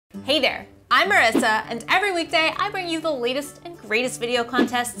Hey there, I'm Marissa, and every weekday I bring you the latest and greatest video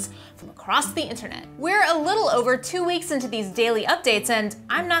contests from across the internet. We're a little over 2 weeks into these daily updates, and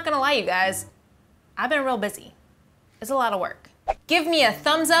I'm not gonna lie, you guys, I've been real busy. It's a lot of work. Give me a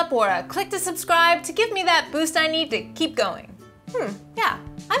thumbs up or a click to subscribe to give me that boost I need to keep going. Yeah,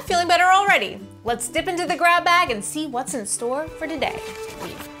 I'm feeling better already. Let's dip into the grab bag and see what's in store for today.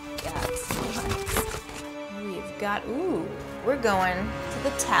 We're going to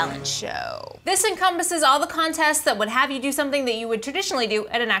the talent show. This encompasses all the contests that would have you do something that you would traditionally do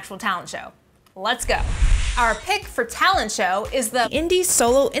at an actual talent show. Let's go. Our pick for talent show is the Indi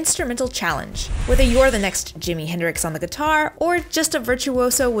Solo Instrumental Challenge. Whether you're the next Jimi Hendrix on the guitar or just a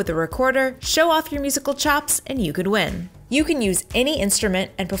virtuoso with a recorder, show off your musical chops and you could win. You can use any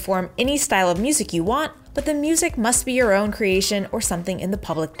instrument and perform any style of music you want, but the music must be your own creation or something in the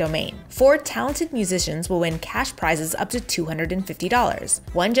public domain. 4 talented musicians will win cash prizes up to $250.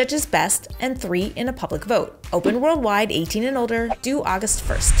 1 judge's best and 3 in a public vote. Open worldwide, 18 and older, due August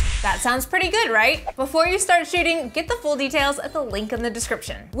 1st. That sounds pretty good, right? Before you start shooting, get the full details at the link in the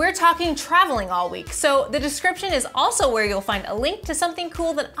description. We're talking traveling all week, so the description is also where you'll find a link to something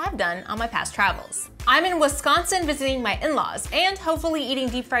cool that I've done on my past travels. I'm in Wisconsin visiting my in-laws and hopefully eating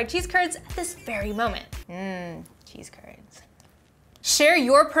deep fried cheese curds at this very moment. Cheese curds. Share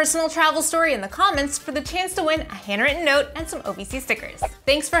your personal travel story in the comments for the chance to win a handwritten note and some OVC stickers.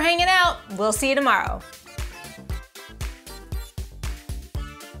 Thanks for hanging out. We'll see you tomorrow.